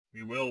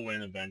We will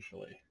win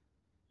eventually.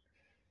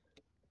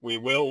 We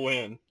will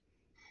win.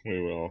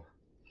 We will.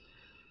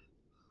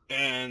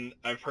 And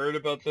I've heard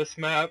about this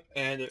map,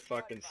 and it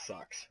fucking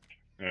sucks.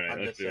 Alright,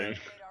 let's do it.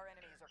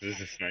 Is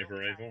this a sniper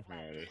rifle? No,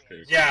 it is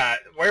too. Yeah,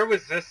 where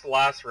was this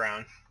last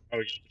round? Oh,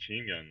 it's a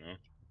machine gun, though.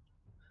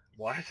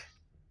 What?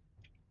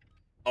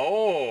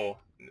 Oh!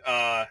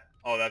 Oh,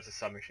 that's a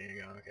submachine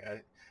gun,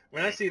 okay.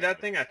 When I see that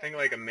thing, I think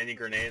like a mini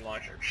grenade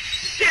launcher.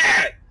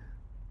 Shit!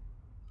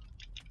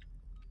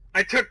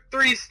 I took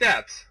 3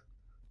 steps!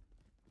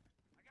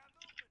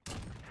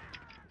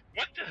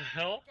 What the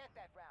hell?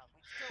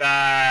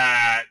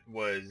 That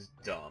was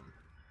dumb.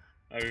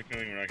 I have a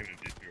feeling we're not going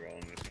to do too well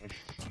on this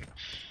one.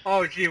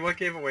 Oh gee, what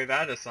gave away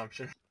that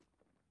assumption?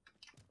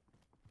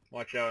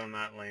 Watch out on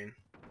that lane.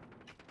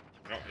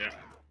 Oh, yeah.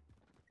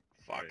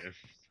 Fuck. Oh, yeah.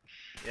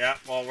 Yeah,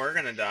 well, we're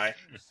gonna die.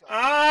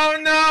 Oh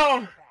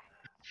no!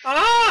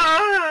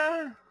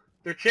 Ah!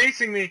 They're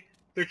chasing me!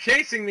 They're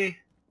chasing me!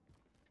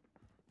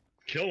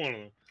 Kill one of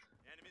them.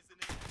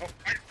 Oh,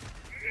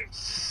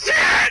 Shit!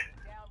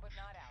 Down but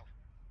not out.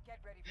 Get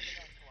ready for the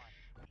next one.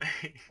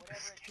 I hate Whatever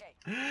this it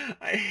takes. game.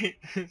 I hate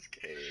this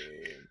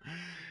game.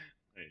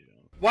 there you go.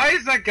 Why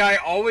does that guy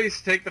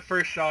always take the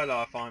first shot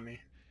off on me?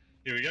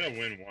 Yeah, we gotta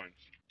win once.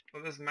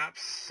 Well, this map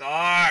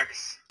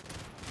sucks.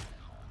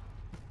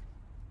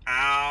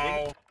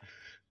 Ow.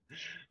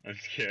 I'm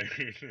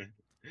scared.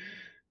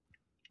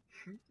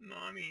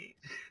 Mommy.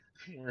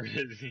 Where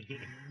is he?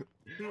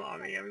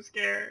 Mommy, I'm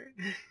scared.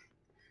 Enemies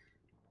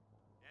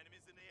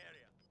in the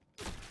area.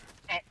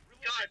 Oh,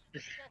 God!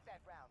 Get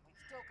that round. We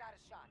still got a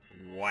shot.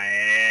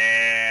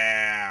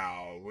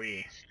 Wow.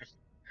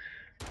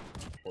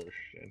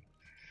 Horseshit.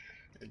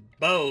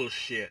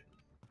 Bullshit.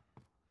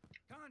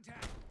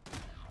 Contact.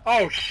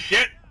 Oh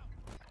shit!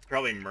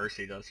 Probably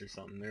mercied us or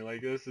something. They're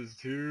like, this is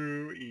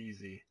too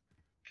easy.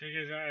 Kick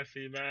his ass,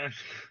 Seabass. 10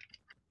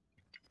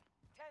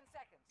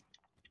 seconds.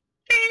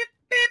 Beep,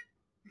 beep.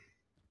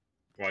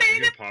 Watch, he's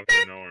gonna pop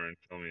out of nowhere and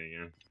kill me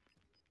again.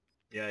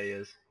 Yeah, he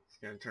is. He's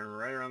gonna turn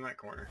right around that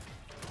corner.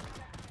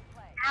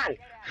 Ow! Get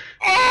out.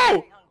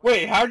 Oh!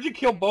 Wait, how'd you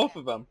kill both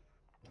of them?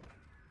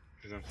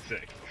 Because I'm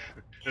sick.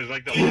 There's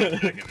like the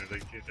last second, there's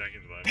like 2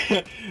 seconds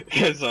left.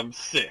 Because I'm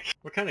sick.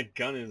 What kind of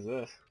gun is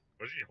this?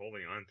 What is he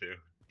holding on to?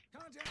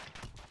 Contact.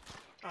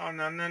 Oh,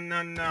 no, no,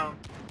 no, no.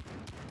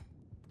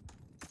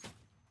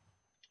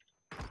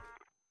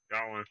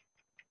 Got one.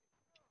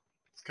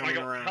 It's coming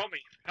Michael, around. help me!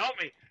 Help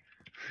me!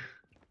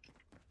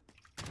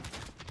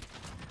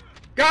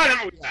 Got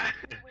him!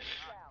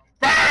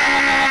 But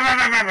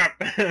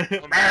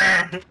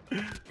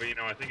you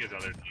know, I think his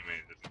other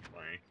teammate isn't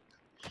playing.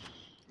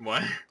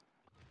 What?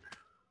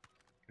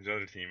 His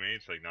other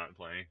teammate's like not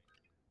playing.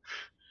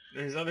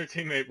 His other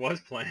teammate was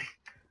playing.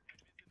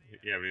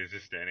 Yeah, but he was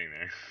just standing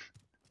there.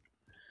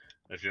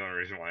 That's the only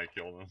reason why I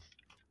killed him.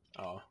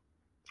 Oh.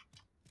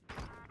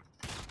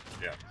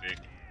 Yeah, see?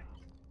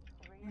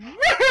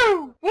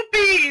 Woohoo!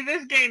 Whoopee!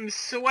 This game's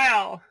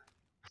swell!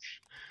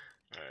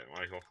 Alright,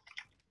 Michael.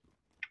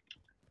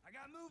 I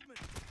got movement.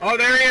 Oh,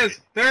 there he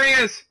is! There he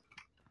is!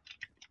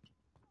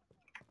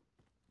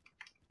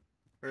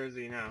 Where is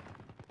he now?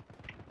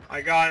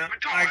 I got him!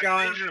 I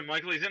got him! injured him,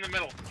 Michael. He's in the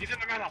middle. He's in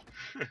the middle.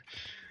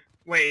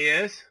 Wait, he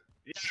is?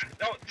 Yeah.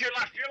 No, to your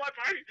left,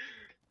 buddy.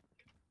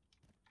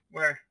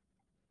 Where?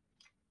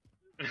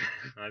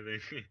 I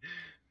think.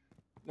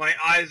 My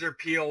eyes are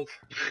peeled.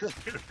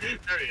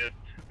 There he is.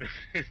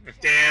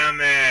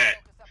 Damn it!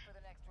 Focus up for the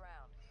next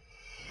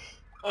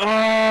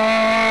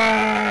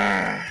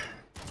round.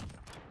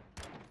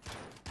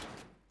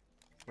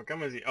 What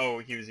gun was he? Oh,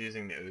 he was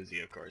using the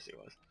Uzi, of course he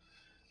was.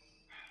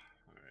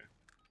 Alright.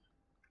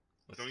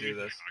 Let's Don't do use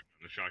this.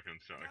 The shotgun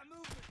sucks. Got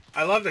movement.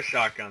 I love the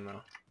shotgun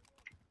though.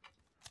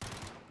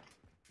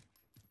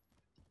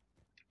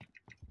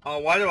 Oh,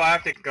 why do I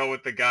have to go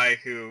with the guy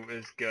who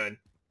is good?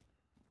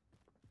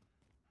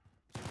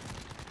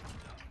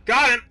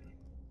 Got him!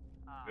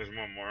 There's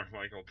one more.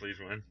 Michael, please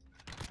win.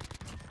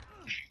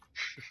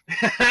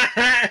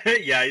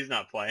 Yeah, he's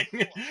not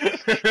playing.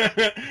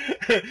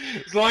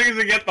 As long as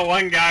we get the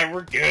one guy,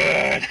 we're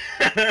good.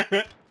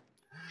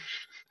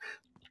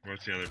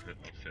 What's the other pit?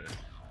 Oh, shit.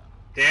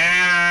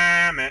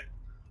 Damn it.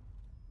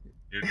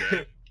 You're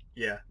dead.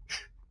 Yeah.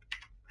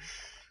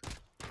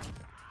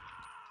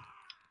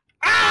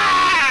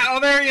 Ah! Oh,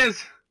 there he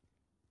is!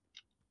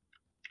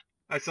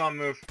 I saw him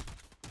move.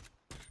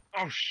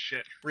 Oh,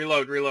 shit.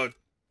 Reload, reload.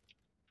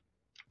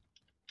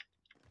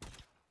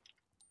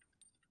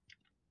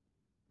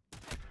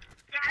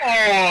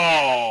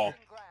 Oh!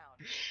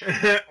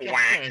 Ground.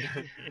 Whack.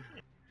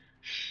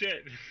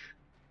 Shit.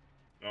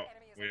 Oh,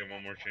 Enemy is we have in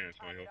one more the chance,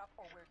 Tie it Michael. up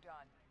or we're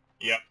done.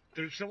 Yep.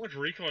 There's so much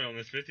recoil on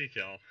this 50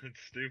 cal. It's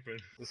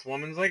stupid. This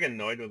woman's like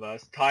annoyed with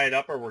us. Tie it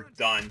up or we're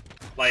done.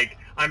 Like,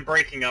 I'm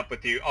breaking up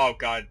with you. Oh,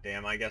 god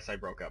damn, I guess I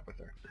broke up with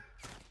her.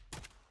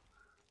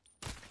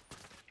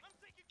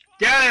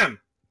 Get him!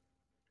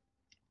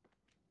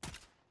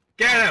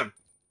 Get him!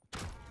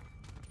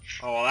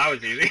 Oh, well, that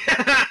was easy.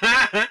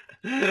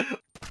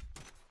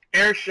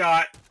 Air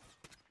shot.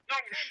 No!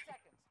 10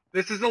 seconds.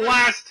 This is the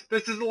last.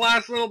 This is the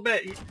last little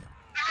bit.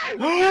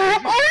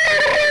 Oh,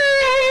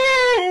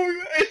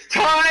 it's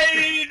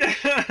tied.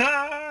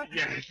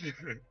 Yes.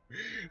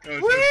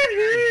 That was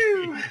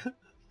Woohoo!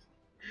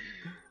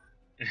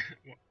 so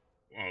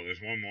oh,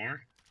 there's one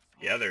more?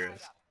 Yeah, there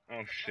is.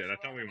 Oh shit, I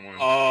thought we won.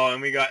 Oh,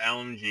 and we got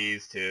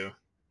LMGs too.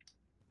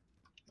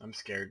 I'm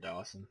scared,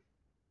 Dawson.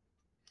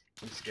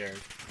 I'm scared.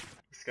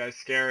 This guy's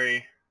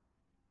scary.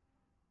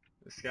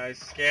 This guy's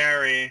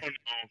scary. Oh no,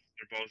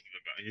 they're both in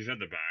the back. He's at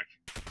the back.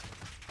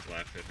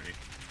 Left, I think.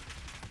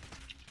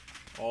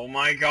 Oh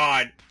my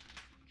god.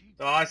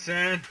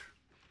 Dawson.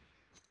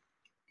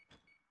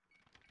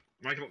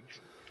 Michael,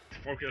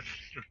 focus.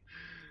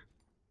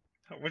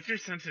 What's your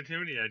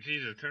sensitivity at?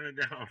 Jesus, turn it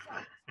down.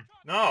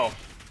 No.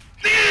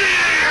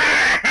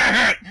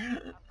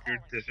 Your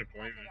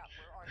disappointment.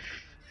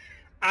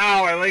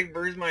 Ow, I like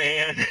bruised my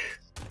hand.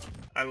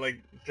 I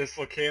like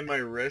dislocated my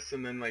wrist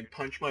and then like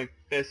punched my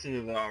fist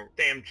into the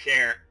damn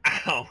chair.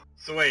 Ow.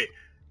 So wait,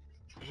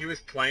 he was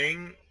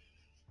playing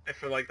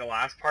for like the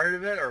last part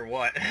of it or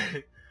what?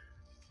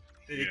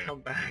 Did he come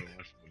back? The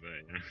rest of the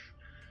day, yeah.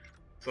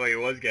 So he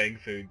was getting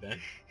food then.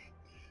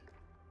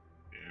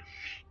 Yeah.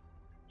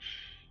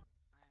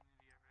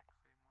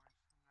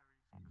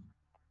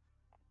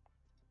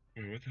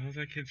 Wait, what the hell is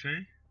that kid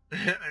saying?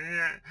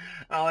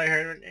 All I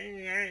heard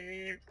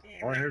was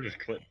All I heard was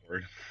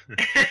clipboard.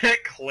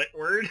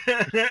 Clitward.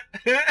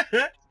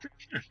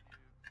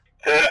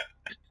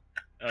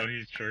 Oh,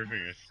 he's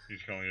chirping us. He's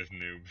calling us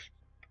noobs.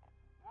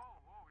 Whoa,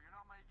 you're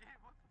not my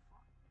game. What the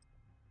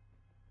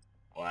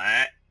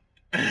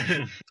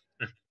fuck?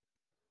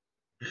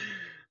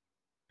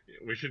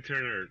 What? We should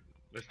turn our...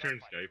 Let's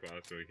turn Skype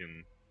off so we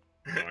can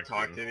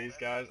Talk to these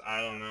guys? I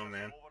don't know,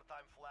 man.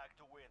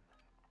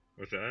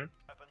 What's that?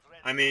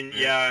 I mean,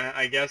 yeah,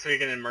 I guess we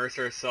can immerse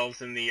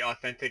ourselves in the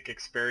authentic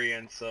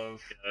experience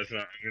of Yeah, that's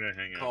not... I'm gonna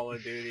hang up. Call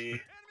of Duty.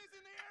 Enemies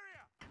in the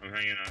area. I'm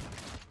hanging up.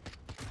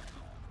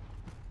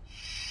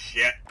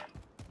 Shit.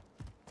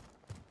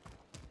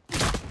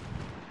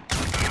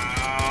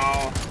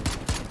 Ow.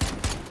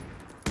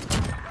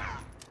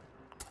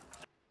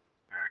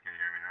 Alright, can you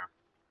hear me now?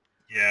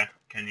 Yeah,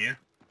 can you? Yeah,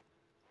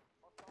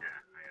 I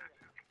got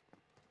you.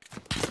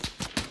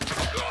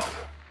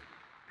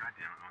 God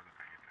damn it, I wasn't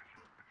paying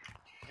attention.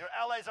 Your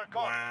allies are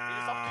gone. Wow. It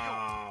is up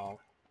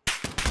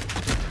to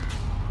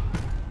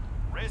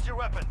you. Raise your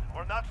weapon.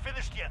 We're not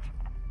finished yet.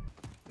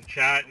 The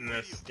chat in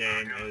this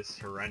game is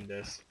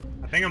horrendous.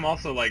 I think I'm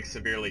also like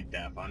severely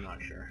deaf, I'm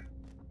not sure.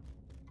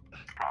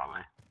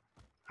 Probably.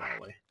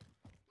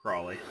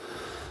 Probably.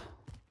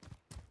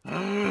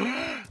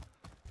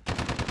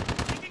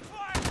 Taking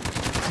fire.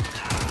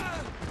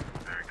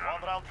 There we go.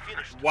 One round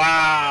finished.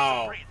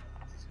 Wow. Breathe.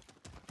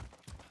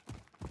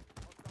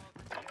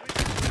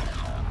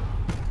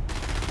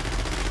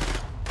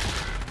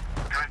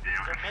 God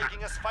damn They're it.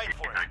 making us fight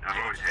for it. I've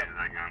Give always it to hated them.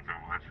 that gun so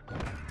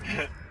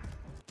much.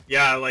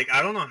 Yeah, like,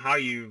 I don't know how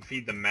you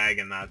feed the mag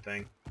in that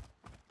thing.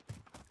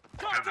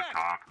 At the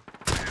top.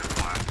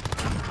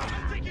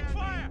 I'm taking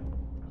fire.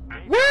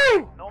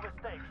 Woo! No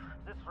mistakes.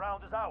 This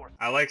round is ours.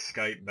 I like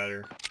Skype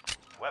better.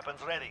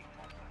 Weapons ready.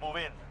 Move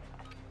in. It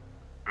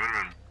would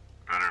have been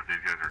better if these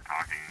guys were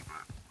talking, but...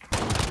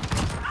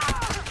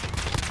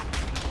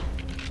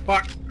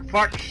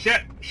 Fuck,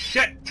 shit,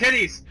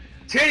 titties!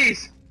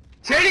 Titties!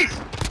 Titties!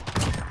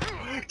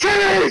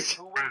 Titties!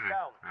 Two ways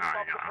down. Oh,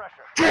 Stop yeah. the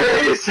pressure.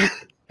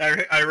 Titties!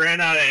 I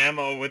ran out of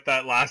ammo with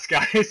that last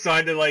guy, so I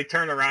had to like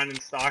turn around and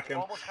stalk You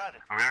him. almost had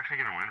it. Are we actually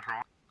gonna win for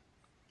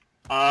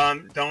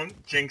once?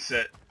 Don't jinx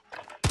it.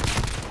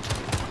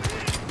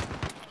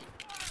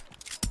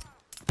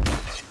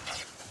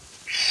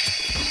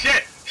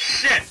 Shit!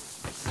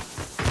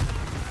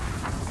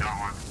 Got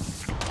one.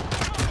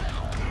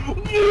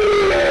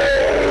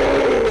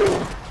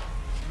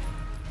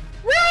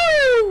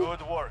 Woo!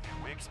 Good work.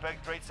 We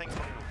expect great things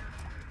from you.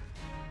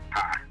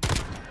 Ha.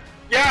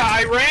 Yeah,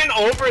 I ran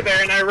over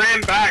there and I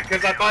ran back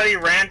because I thought he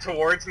ran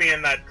towards me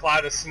in that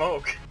cloud of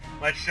smoke.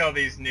 Let's show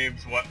these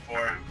noobs what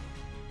for.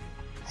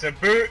 It's a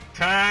boot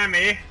time,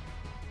 eh?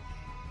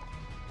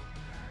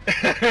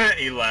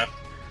 He left.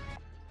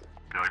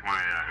 You like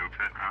my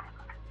outfit now?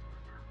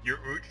 Your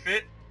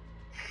outfit?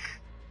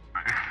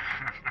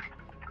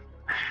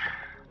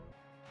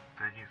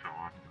 Thank you so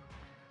much.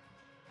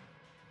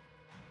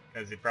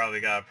 Because he probably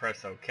gotta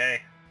press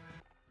OK.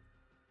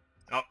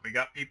 Oh, we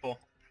got people.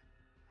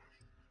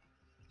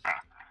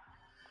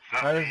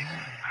 Sup,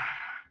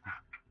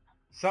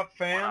 Sup,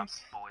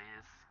 fams? boys.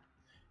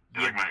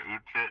 you like my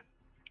outfit?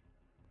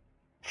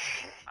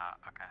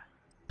 Okay.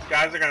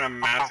 Guys are gonna Oh,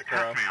 massacre piss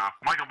us. me off.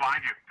 Michael,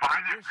 behind you!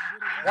 Behind you!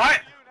 What?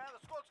 You now,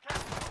 the squad's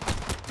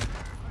captured.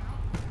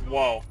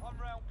 Whoa. One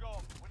round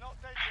gone. We're not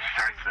taking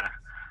Shite, it.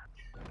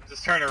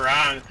 Just turn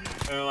around and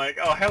they're like,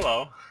 oh,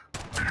 hello.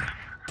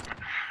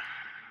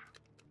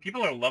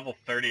 People are level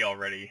 30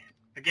 already.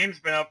 The game's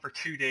been out for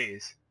 2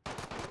 days. Oh,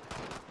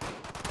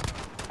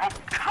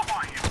 come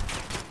on, you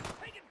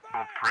Taking little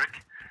fire. prick!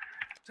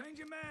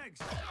 Changing mags.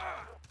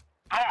 Oh,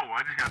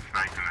 I just got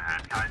sniped in the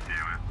head. God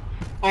damn it.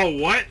 Oh,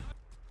 what?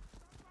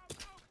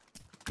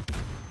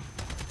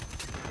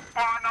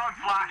 Oh no, it's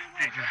flash!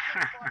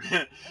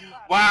 Jesus.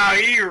 Wow,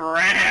 he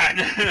ran!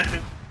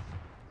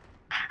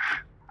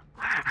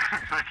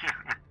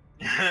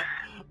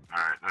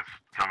 Alright, let's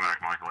come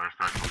back, Michael. Our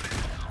specialty.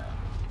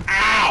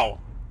 Ow!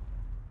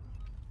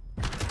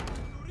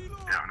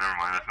 Yeah, never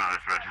mind. That's not our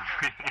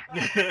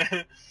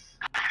specialty.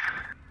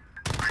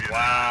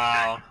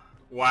 Wow.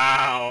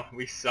 Wow,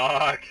 we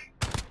suck.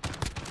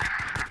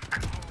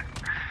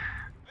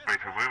 Wait,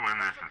 if we win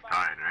this, it's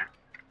tied, right?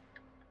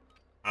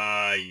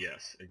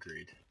 Yes,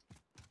 agreed.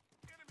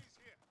 Enemies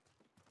here.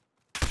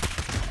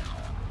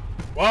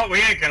 Well, we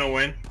ain't gonna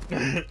win.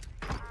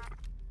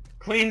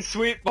 Clean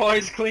sweep,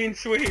 boys, clean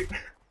sweep.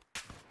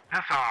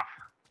 Piss off.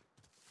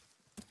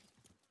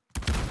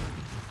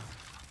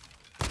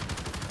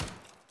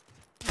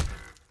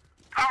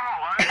 Oh,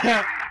 what?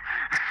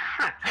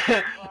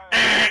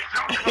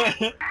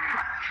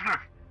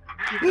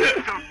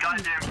 So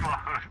goddamn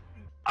close.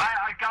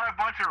 I got a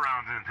bunch of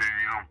rounds into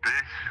you,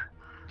 bitch.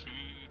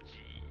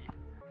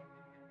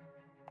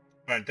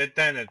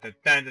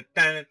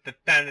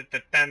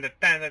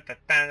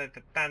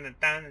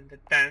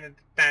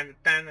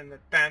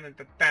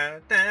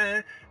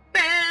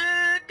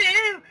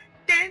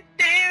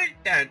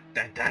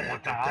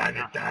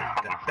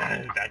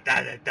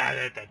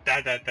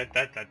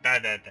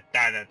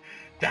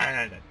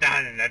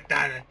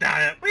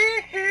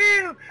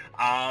 Woohoo!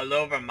 All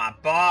over my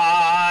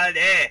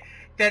body.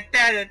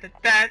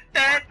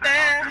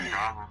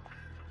 Problem.